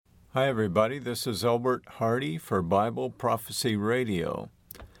Hi, everybody. This is Albert Hardy for Bible Prophecy Radio.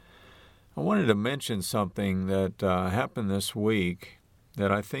 I wanted to mention something that happened this week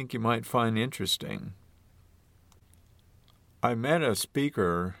that I think you might find interesting. I met a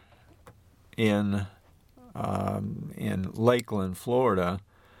speaker in Lakeland, Florida,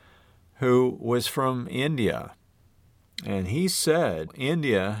 who was from India. And he said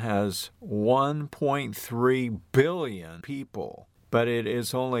India has 1.3 billion people, but it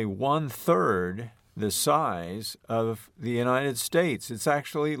is only 1/3 the size of the United States. It's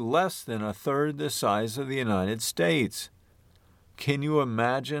actually less than 1/3 the size of the United States. Can you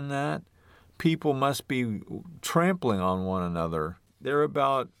imagine that? People must be trampling on one another. They're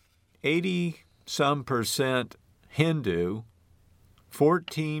about 80-some% Hindu,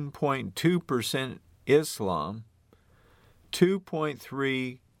 14.2% Islam,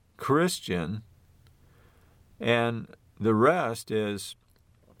 2.3% Christian, and the rest is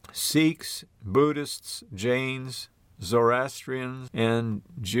Sikhs, Buddhists, Jains, Zoroastrians, and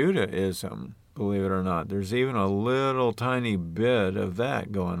Judaism, believe it or not. There's even a little tiny bit of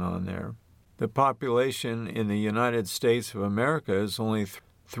that going on there. The population in the United States of America is only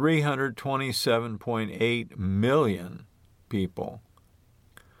 327.8 million people.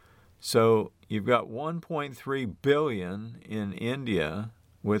 So you've got 1.3 billion in India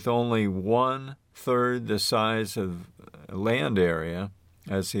with only 1/3 the size of land area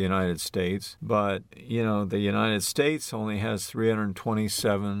as the United States. But, the United States only has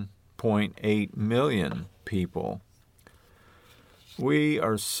 327.8 million people. We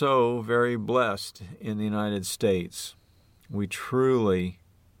are so very blessed in the United States. We truly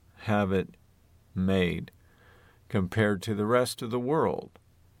have it made compared to the rest of the world.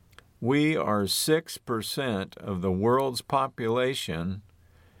 We are 6% of the world's population,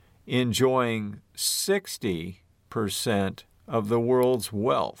 enjoying 60% of the world's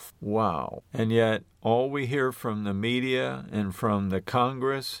wealth. Wow. And yet, all we hear from the media and from the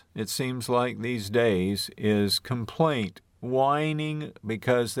Congress, it seems like these days, is complaint, whining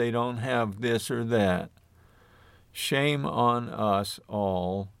because they don't have this or that. Shame on us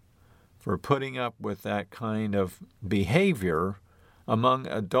all for putting up with that kind of behavior among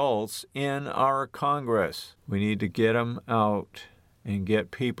adults in our Congress. We need to get them out and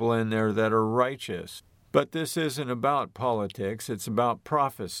get people in there that are righteous. But this isn't about politics, it's about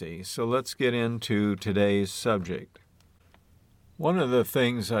prophecy. So let's get into today's subject. One of the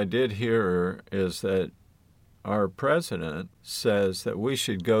things I did hear is that our president says that we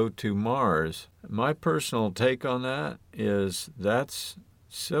should go to Mars. My personal take on that is that's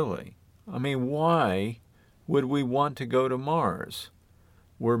silly. I mean, why would we want to go to Mars?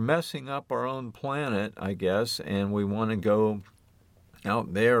 We're messing up our own planet, I guess, and we want to go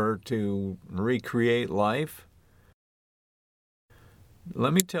out there to recreate life.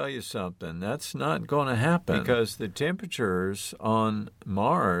 Let me tell you something, that's not going to happen because the temperatures on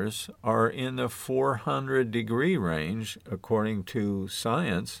Mars are in the 400-degree range, according to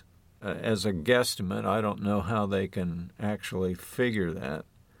science. As a guesstimate, I don't know how they can actually figure that,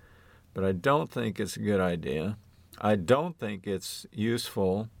 but I don't think it's a good idea. I don't think it's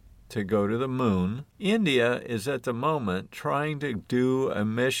useful to go to the moon. India is at the moment trying to do a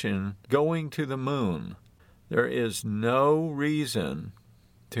mission going to the moon. There is no reason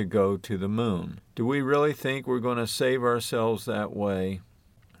to go to the moon. Do we really think we're going to save ourselves that way?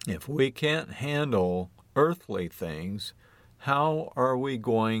 If we can't handle earthly things, how are we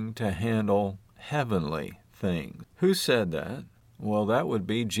going to handle heavenly things? Who said that? Well, that would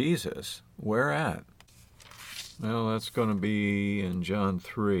be Jesus. Where at? Well, that's going to be in John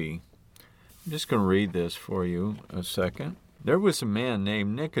 3. I'm just going to read this for you a second. There was a man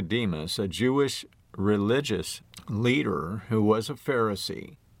named Nicodemus, a Jewish religious leader who was a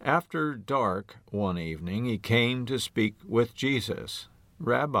Pharisee. After dark one evening, he came to speak with Jesus.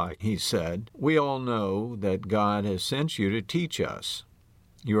 "Rabbi," he said, "we all know that God has sent you to teach us.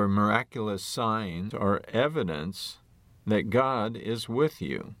 Your miraculous signs are evidence that God is with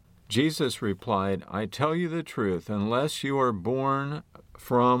you." Jesus replied, "I tell you the truth, unless you are born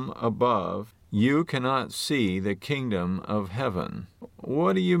from above, you cannot see the kingdom of heaven."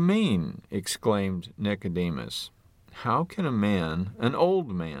 "What do you mean?" exclaimed Nicodemus. "How can a man, an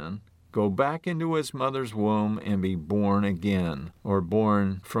old man, go back into his mother's womb and be born again, or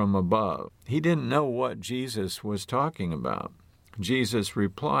born from above?" He didn't know what Jesus was talking about. Jesus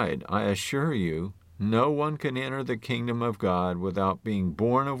replied, "I assure you, no one can enter the kingdom of God without being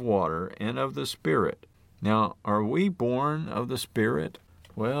born of water and of the Spirit." Now, are we born of the Spirit?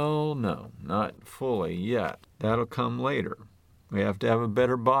 Well, no, not fully yet. That'll come later. We have to have a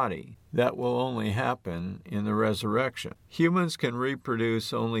better body. That will only happen in the resurrection. Humans can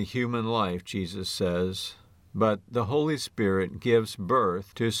reproduce only human life, Jesus says, but the Holy Spirit gives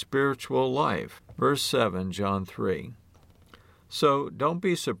birth to spiritual life. Verse 7, John 3. So don't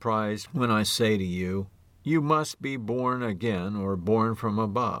be surprised when I say to you, you must be born again or born from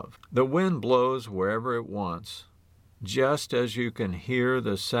above. The wind blows wherever it wants, just as you can hear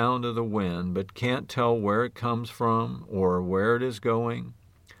the sound of the wind but can't tell where it comes from or where it is going.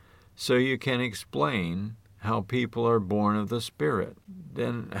 So you can explain how people are born of the Spirit.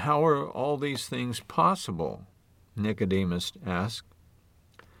 Then how are all these things possible? Nicodemus asked.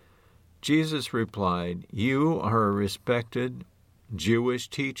 Jesus replied, you are a respected Jewish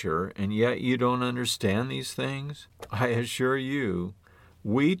teacher, and yet you don't understand these things? I assure you,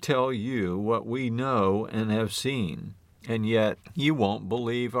 we tell you what we know and have seen, and yet you won't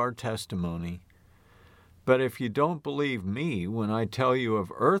believe our testimony. But if you don't believe me when I tell you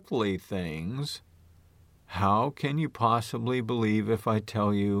of earthly things, how can you possibly believe if I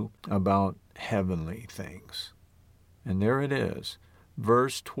tell you about heavenly things? And there it is,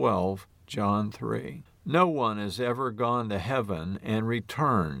 verse 12, John 3. No one has ever gone to heaven and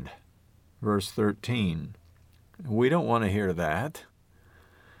returned. Verse 13. We don't want to hear that.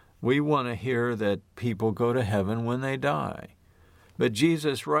 We want to hear that people go to heaven when they die. But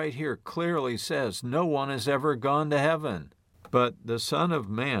Jesus right here clearly says no one has ever gone to heaven. But the Son of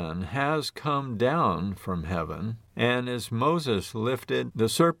Man has come down from heaven, and as Moses lifted the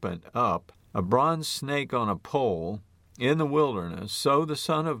serpent up, a bronze snake on a pole, in the wilderness, so the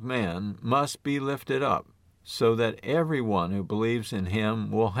Son of Man must be lifted up, so that everyone who believes in him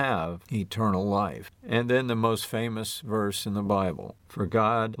will have eternal life. And then the most famous verse in the Bible. For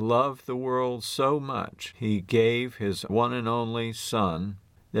God loved the world so much, he gave his one and only Son,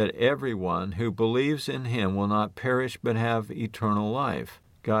 that everyone who believes in him will not perish but have eternal life.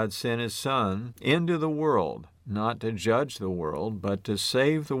 God sent his Son into the world, not to judge the world, but to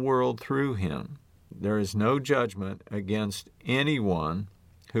save the world through him. There is no judgment against anyone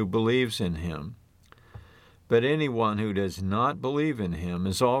who believes in him. But anyone who does not believe in him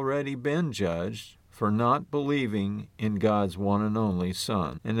has already been judged for not believing in God's one and only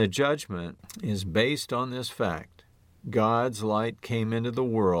Son. And the judgment is based on this fact. God's light came into the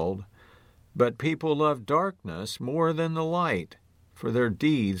world, but people loved darkness more than the light, for their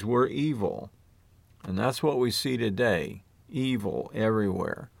deeds were evil. And that's what we see today, evil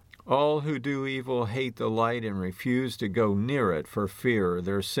everywhere. All who do evil hate the light and refuse to go near it for fear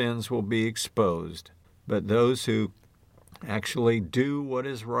their sins will be exposed. But those who actually do what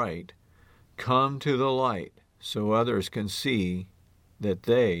is right come to the light so others can see that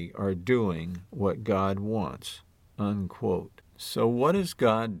they are doing what God wants." Unquote. So what is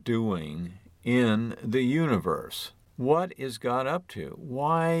God doing in the universe? What is God up to?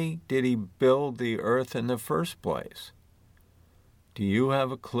 Why did he build the earth in the first place? Do you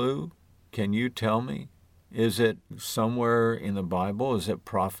have a clue? Can you tell me? Is it somewhere in the Bible? Is it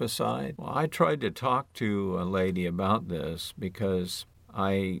prophesied? Well, I tried to talk to a lady about this because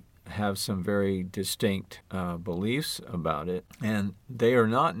I have some very distinct beliefs about it, and they are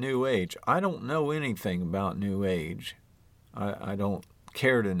not New Age. I don't know anything about New Age. I don't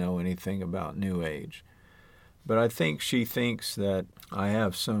care to know anything about New Age. But I think she thinks that I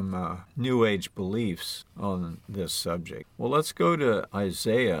have some New Age beliefs on this subject. Well, let's go to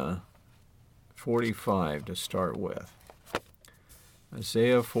Isaiah 45 to start with.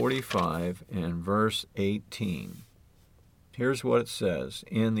 Isaiah 45 and verse 18. Here's what it says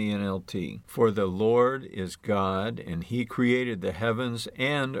in the NLT. "For the Lord is God, and he created the heavens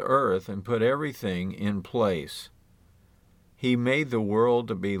and earth and put everything in place. He made the world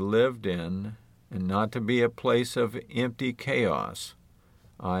to be lived in and not to be a place of empty chaos.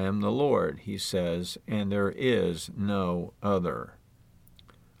 I am the Lord," he says, "and there is no other.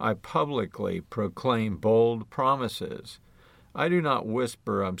 I publicly proclaim bold promises. I do not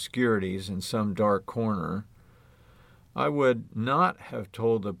whisper obscurities in some dark corner. I would not have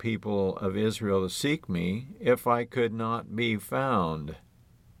told the people of Israel to seek me if I could not be found.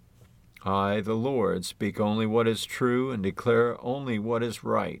 I, the Lord, speak only what is true and declare only what is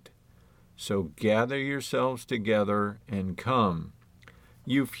right. So gather yourselves together and come,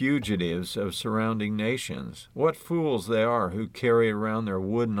 you fugitives of surrounding nations. What fools they are who carry around their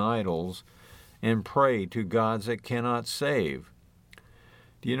wooden idols and pray to gods that cannot save."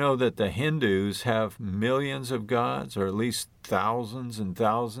 Do you know that the Hindus have millions of gods, or at least thousands and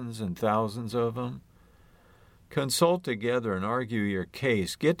thousands and thousands of them? Consult together and argue your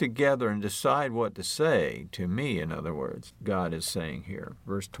case. Get together and decide what to say, to me, in other words, God is saying here.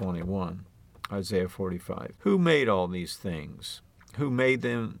 Verse 21. Isaiah 45. Who made all these things? Who made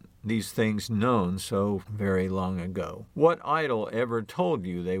these things known so very long ago? What idol ever told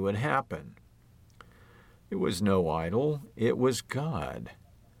you they would happen? It was no idol, it was God.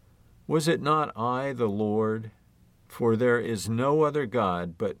 Was it not I, the Lord? For there is no other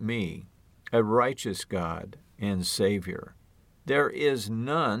God but me, a righteous God and Savior. There is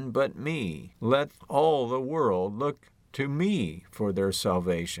none but me. Let all the world look to me for their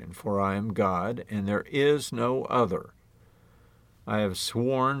salvation, for I am God, and there is no other. I have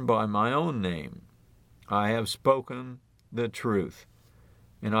sworn by my own name. I have spoken the truth,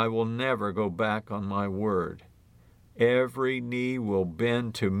 and I will never go back on my word. Every knee will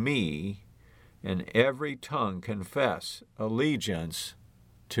bend to me, and every tongue confess allegiance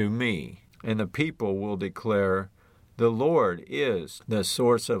to me. And the people will declare, the Lord is the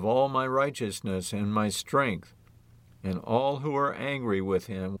source of all my righteousness and my strength. And all who are angry with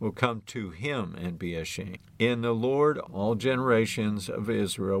him will come to him and be ashamed. In the Lord all generations of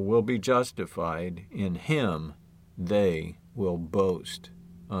Israel will be justified. In him they will boast.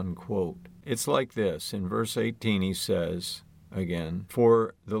 Unquote. It's like this. In verse 18 he says, again,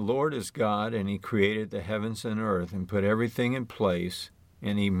 for the Lord is God, and he created the heavens and earth and put everything in place,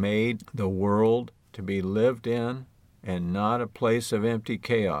 and he made the world to be lived in and not a place of empty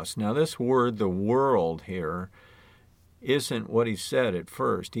chaos. Now this word, the world here, isn't what he said at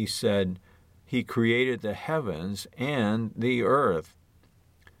first. He said he created the heavens and the earth.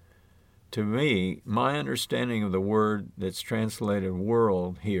 To me, my understanding of the word that's translated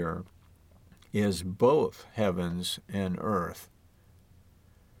world here is both heavens and earth.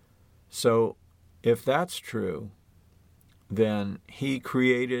 So if that's true, then he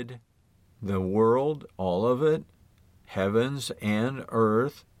created the world, all of it, heavens and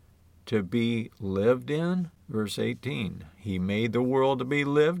earth, to be lived in. Verse 18, he made the world to be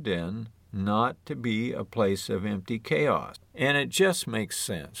lived in, not to be a place of empty chaos. And it just makes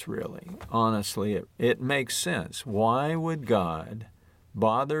sense, really. Honestly, it makes sense. Why would God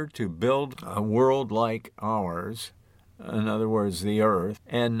bother to build a world like ours, in other words, the earth,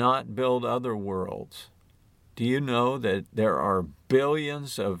 and not build other worlds? Do you know that there are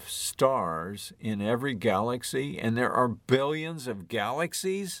billions of stars in every galaxy, and there are billions of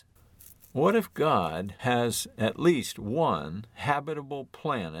galaxies? What if God has at least one habitable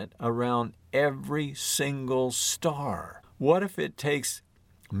planet around every single star? What if it takes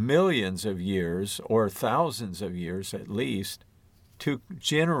millions of years, or thousands of years at least, to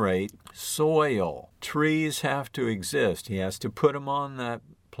generate soil? Trees have to exist. He has to put them on that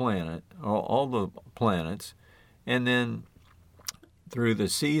planet, all the planets, and then through the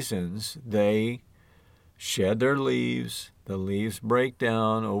seasons, they shed their leaves. The leaves break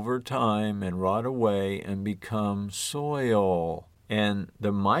down over time and rot away and become soil. And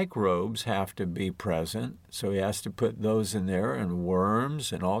the microbes have to be present, so he has to put those in there, and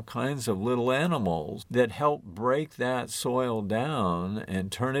worms and all kinds of little animals that help break that soil down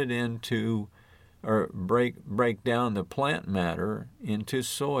and turn it into, or break down the plant matter into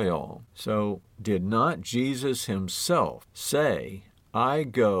soil. So did not Jesus himself say, I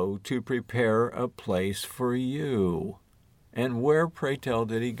go to prepare a place for you? And where, pray tell,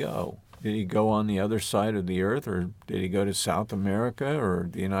 did he go? Did he go on the other side of the earth, or did he go to South America or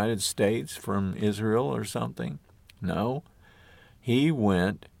the United States from Israel or something? No. He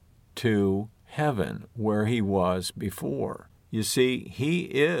went to heaven where he was before. You see, he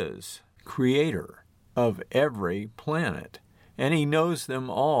is creator of every planet, and he knows them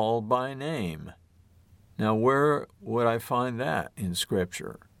all by name. Now, where would I find that in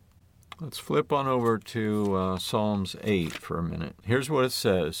Scripture? Let's flip on over to Psalms 8 for a minute. Here's what it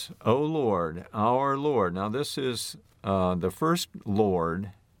says. O Lord, our Lord. Now this is, the first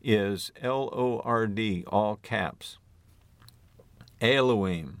Lord is L-O-R-D, all caps.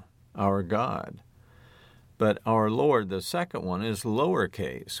 Elohim, our God. But our Lord, the second one, is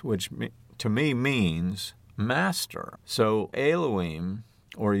lowercase, which to me means master. So Elohim,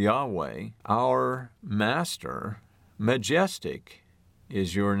 or Yahweh, our master, majestic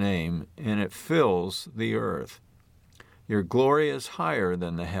is your name, and it fills the earth. Your glory is higher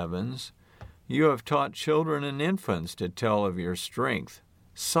than the heavens. You have taught children and infants to tell of your strength,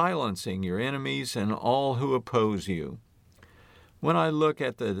 silencing your enemies and all who oppose you. When I look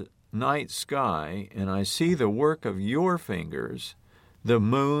at the night sky and I see the work of your fingers, the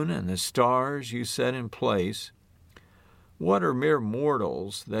moon and the stars you set in place, what are mere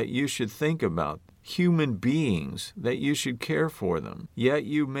mortals that you should think about, human beings that you should care for them? Yet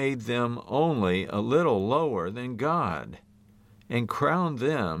you made them only a little lower than God, and crowned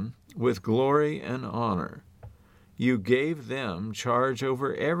them with glory and honor. You gave them charge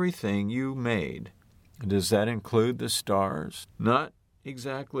over everything you made. Does that include the stars? Not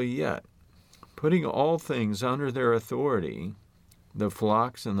exactly yet. Putting all things under their authority, the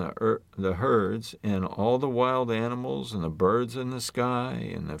flocks and the herds, and all the wild animals, and the birds in the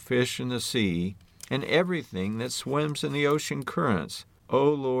sky, and the fish in the sea, and everything that swims in the ocean currents. O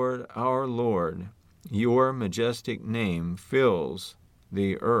Lord, our Lord, your majestic name fills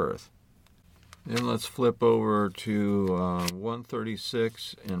the earth. Then let's flip over to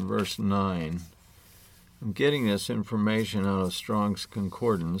 136 and verse 9. I'm getting this information out of Strong's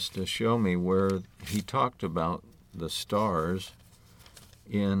Concordance to show me where he talked about the stars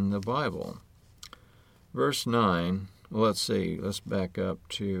in the Bible. Verse 9, let's back up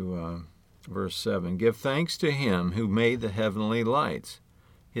to verse 7. Give thanks to him who made the heavenly lights.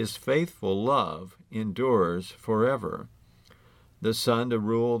 His faithful love endures forever. The sun to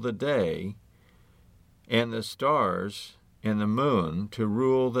rule the day, and the stars and the moon to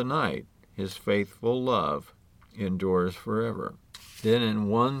rule the night. His faithful love endures forever. Then in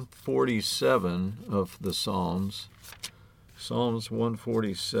 147 of the Psalms, Psalms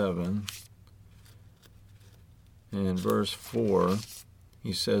 147 and verse 4,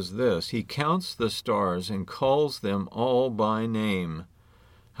 he says this, He counts the stars and calls them all by name.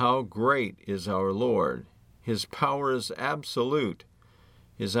 How great is our Lord! His power is absolute.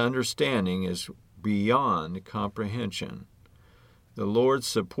 His understanding is beyond comprehension. The Lord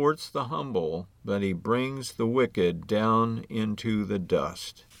supports the humble, but he brings the wicked down into the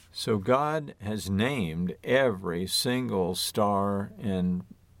dust. So God has named every single star and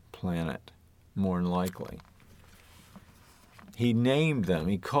planet, more than likely. He named them.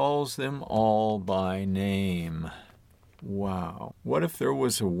 He calls them all by name. Wow. What if there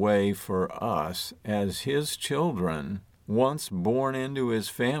was a way for us as his children, once born into his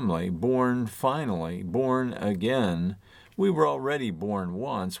family, born finally, born again? We were already born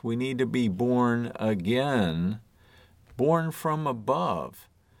once. We need to be born again, born from above.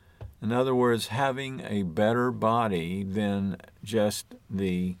 In other words, having a better body than just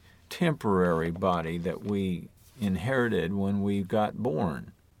the temporary body that we inherited when we got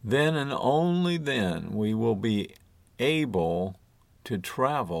born. Then and only then we will be able to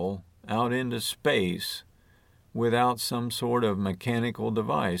travel out into space without some sort of mechanical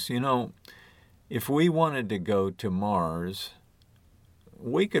device. You know, if we wanted to go to Mars,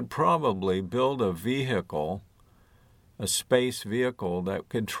 we could probably build a vehicle, a space vehicle that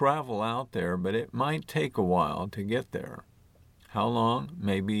could travel out there, but it might take a while to get there. How long?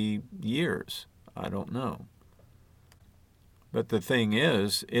 Maybe years. I don't know. But the thing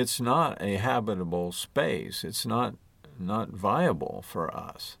is, it's not a habitable space. It's not viable for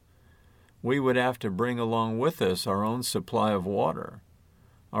us. We would have to bring along with us our own supply of water,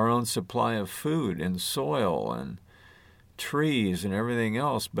 our own supply of food and soil and trees and everything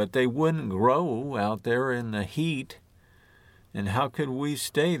else, but they wouldn't grow out there in the heat. And how could we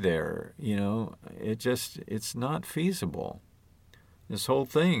stay there? You know, it's not feasible. This whole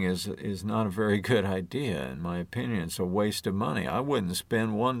thing is not a very good idea, in my opinion. It's a waste of money. I wouldn't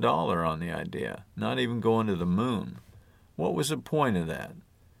spend $1 on the idea, not even going to the moon. What was the point of that?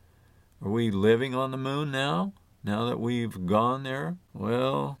 Are we living on the moon now that we've gone there?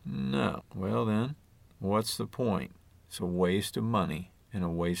 Well, no. Well then, what's the point? It's a waste of money and a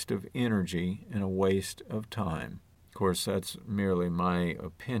waste of energy and a waste of time. Of course, that's merely my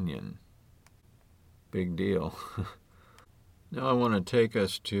opinion. Big deal. Now I want to take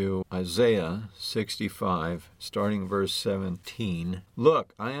us to Isaiah 65, starting verse 17.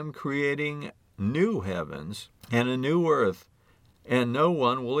 Look, I am creating new heavens and a new earth, and no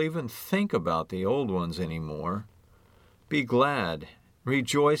one will even think about the old ones anymore. Be glad,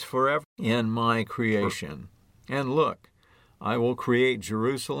 rejoice forever in my creation. And look, I will create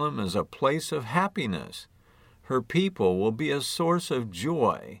Jerusalem as a place of happiness. Her people will be a source of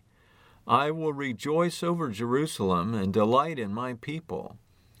joy. I will rejoice over Jerusalem and delight in my people,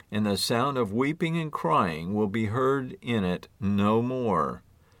 and the sound of weeping and crying will be heard in it no more.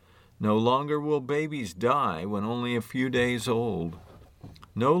 No longer will babies die when only a few days old.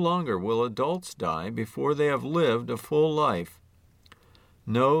 No longer will adults die before they have lived a full life.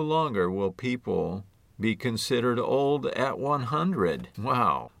 No longer will people be considered old at 100.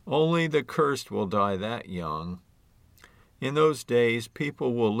 Wow! Only the cursed will die that young. In those days,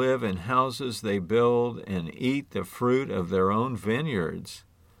 people will live in houses they build and eat the fruit of their own vineyards.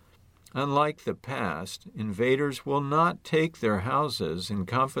 Unlike the past, invaders will not take their houses and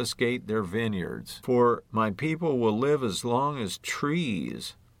confiscate their vineyards, for my people will live as long as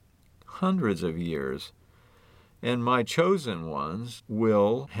trees, hundreds of years, and my chosen ones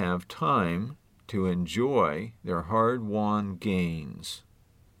will have time to enjoy their hard-won gains.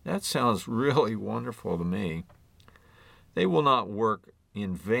 That sounds really wonderful to me. They will not work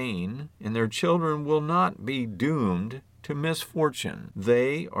in vain, and their children will not be doomed to misfortune.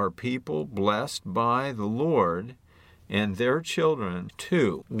 They are people blessed by the Lord, and their children,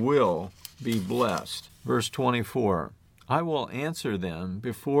 too, will be blessed. Verse 24, I will answer them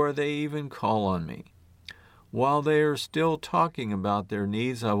before they even call on me. While they are still talking about their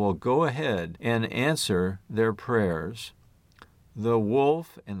needs, I will go ahead and answer their prayers. The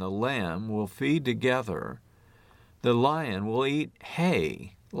wolf and the lamb will feed together. The lion will eat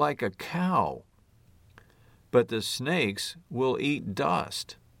hay like a cow, but the snakes will eat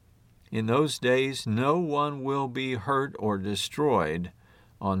dust. In those days, no one will be hurt or destroyed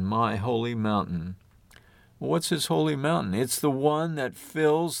on my holy mountain. What's his holy mountain? It's the one that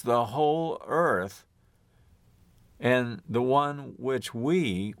fills the whole earth, and the one which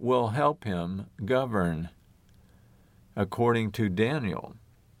we will help him govern, according to Daniel.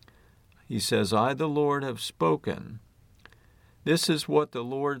 He says, I, the Lord, have spoken. This is what the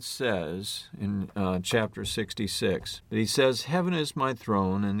Lord says in chapter 66. He says, heaven is my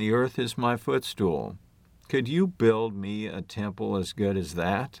throne and the earth is my footstool. Could you build me a temple as good as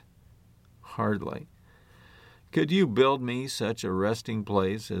that? Hardly. Could you build me such a resting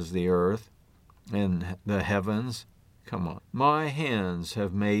place as the earth and the heavens? Come on. My hands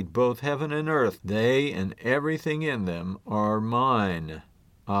have made both heaven and earth. They and everything in them are mine.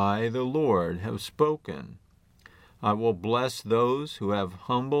 I, the Lord, have spoken. I will bless those who have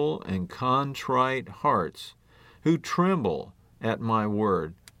humble and contrite hearts, who tremble at my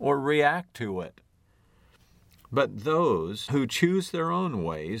word or react to it. But those who choose their own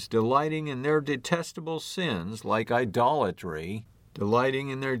ways, delighting in their detestable sins, like idolatry, delighting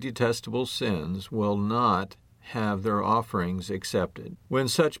in their detestable sins, will not have their offerings accepted. When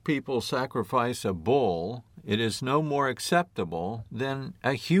such people sacrifice a bull, it is no more acceptable than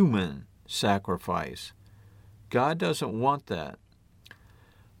a human sacrifice. God doesn't want that.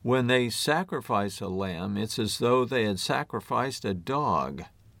 When they sacrifice a lamb, it's as though they had sacrificed a dog,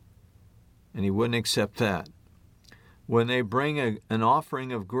 and he wouldn't accept that. When they bring an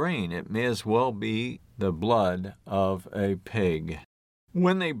offering of grain, it may as well be the blood of a pig.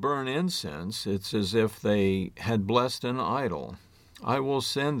 When they burn incense, it's as if they had blessed an idol. I will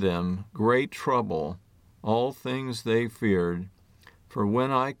send them great trouble, all things they feared. For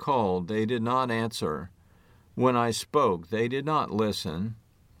when I called, they did not answer. When I spoke, they did not listen.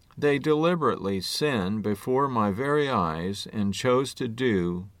 They deliberately sinned before my very eyes and chose to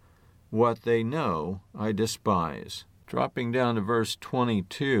do what they know I despise. Dropping down to verse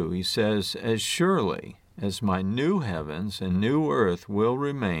 22, he says, as surely as my new heavens and new earth will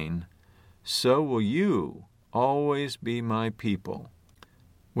remain, so will you always be my people,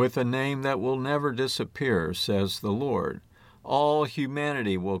 with a name that will never disappear, says the Lord. All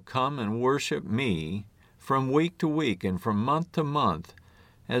humanity will come and worship me from week to week and from month to month.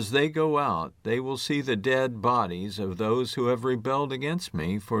 As they go out, they will see the dead bodies of those who have rebelled against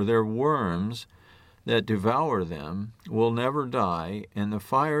me, for their worms that devour them will never die, and the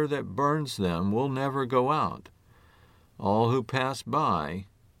fire that burns them will never go out. All who pass by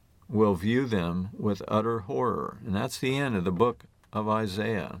will view them with utter horror. And that's the end of the book of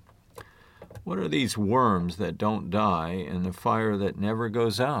Isaiah. What are these worms that don't die and the fire that never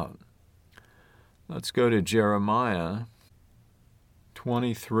goes out? Let's go to Jeremiah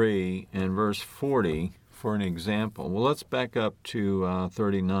 23 and verse 40 for an example. Well, let's back up to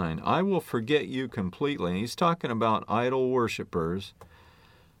 39. I will forget you completely. And he's talking about idol worshipers.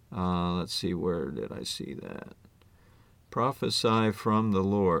 Let's see, where did I see that? Prophesy from the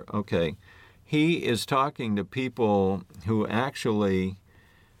Lord. Okay. He is talking to people who actually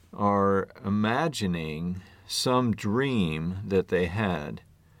are imagining some dream that they had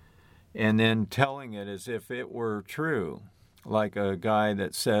and then telling it as if it were true, like a guy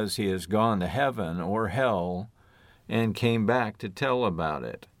that says he has gone to heaven or hell and came back to tell about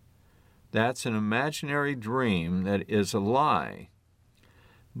it. That's an imaginary dream that is a lie.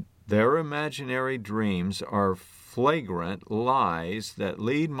 Their imaginary dreams are flagrant lies that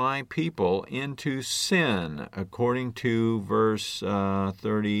lead my people into sin, according to verse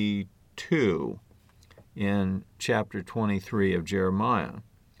 32 in chapter 23 of Jeremiah.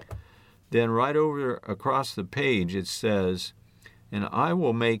 Then right over across the page it says, and I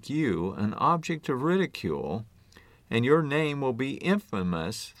will make you an object of ridicule, and your name will be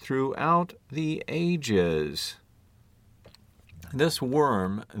infamous throughout the ages. This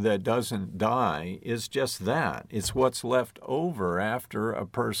worm that doesn't die is just that. It's what's left over after a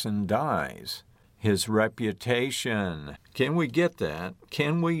person dies. His reputation. Can we get that?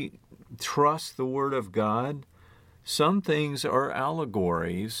 Can we trust the Word of God. Some things are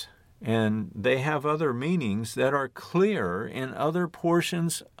allegories, and they have other meanings that are clear in other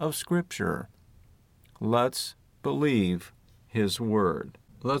portions of Scripture. Let's believe His Word.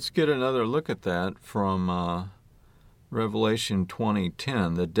 Let's get another look at that from Revelation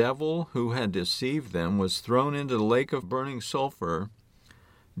 20:10. The devil who had deceived them was thrown into the lake of burning sulfur,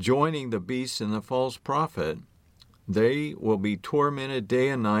 joining the beast and the false prophet. They will be tormented day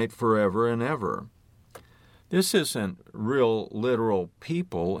and night forever and ever. This isn't real literal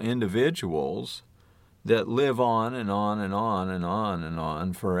people, individuals that live on and on and on and on and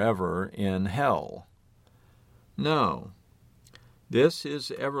on forever in hell. No. This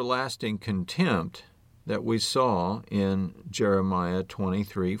is everlasting contempt that we saw in Jeremiah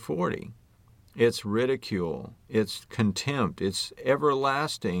 23:40. It's ridicule, it's contempt, it's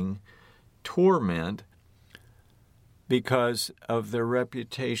everlasting torment because of their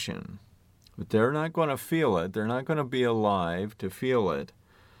reputation. But they're not going to feel it. They're not going to be alive to feel it.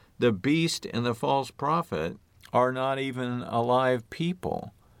 The beast and the false prophet are not even alive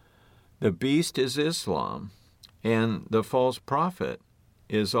people. The beast is Islam, and the false prophet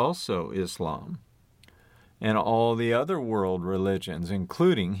is also Islam, and all the other world religions,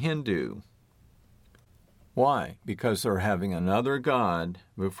 including Hindu. Why? Because they're having another God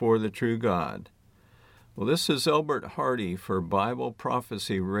before the true God. Well, this is Elbert Hardy for Bible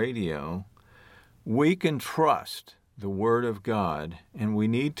Prophecy Radio. We can trust the Word of God, and we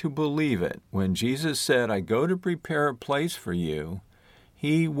need to believe it. When Jesus said, I go to prepare a place for you,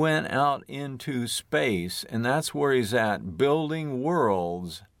 He went out into space, and that's where He's at, building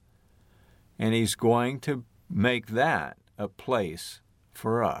worlds, and He's going to make that a place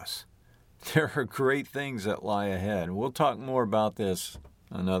for us. There are great things that lie ahead. We'll talk more about this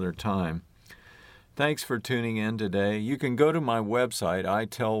another time. Thanks for tuning in today. You can go to my website,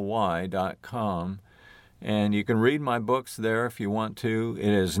 itellwhy.com, and you can read my books there if you want to. It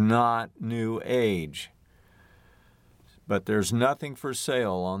is not New Age. But there's nothing for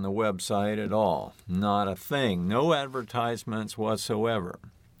sale on the website at all. Not a thing. No advertisements whatsoever.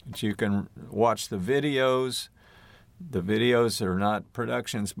 But you can watch the videos. The videos are not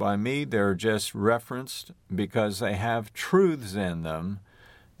productions by me. They're just referenced because they have truths in them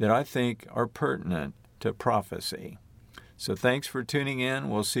that I think are pertinent to prophecy. So thanks for tuning in.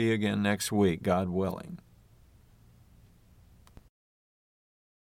 We'll see you again next week, God willing.